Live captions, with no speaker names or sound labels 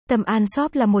Tâm An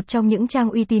Shop là một trong những trang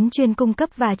uy tín chuyên cung cấp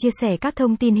và chia sẻ các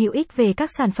thông tin hữu ích về các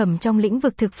sản phẩm trong lĩnh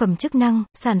vực thực phẩm chức năng,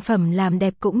 sản phẩm làm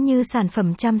đẹp cũng như sản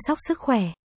phẩm chăm sóc sức khỏe.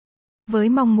 Với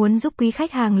mong muốn giúp quý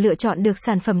khách hàng lựa chọn được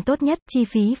sản phẩm tốt nhất, chi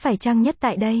phí phải chăng nhất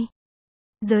tại đây.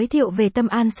 Giới thiệu về Tâm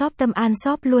An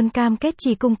Shop luôn cam kết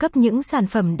chỉ cung cấp những sản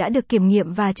phẩm đã được kiểm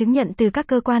nghiệm và chứng nhận từ các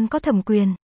cơ quan có thẩm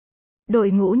quyền.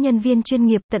 Đội ngũ nhân viên chuyên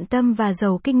nghiệp, tận tâm và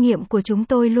giàu kinh nghiệm của chúng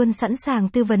tôi luôn sẵn sàng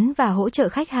tư vấn và hỗ trợ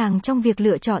khách hàng trong việc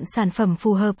lựa chọn sản phẩm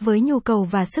phù hợp với nhu cầu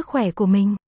và sức khỏe của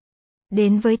mình.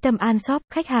 Đến với Tâm An Shop,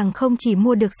 khách hàng không chỉ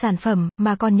mua được sản phẩm,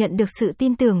 mà còn nhận được sự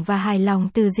tin tưởng và hài lòng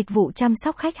từ dịch vụ chăm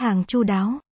sóc khách hàng chu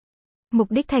đáo.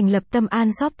 Mục đích thành lập Tâm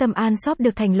An Shop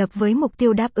được thành lập với mục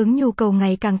tiêu đáp ứng nhu cầu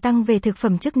ngày càng tăng về thực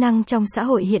phẩm chức năng trong xã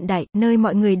hội hiện đại, nơi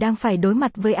mọi người đang phải đối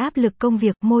mặt với áp lực công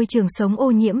việc, môi trường sống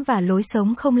ô nhiễm và lối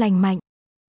sống không lành mạnh.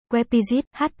 Web visit: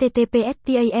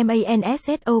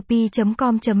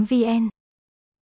 https://tamanshop.com.vn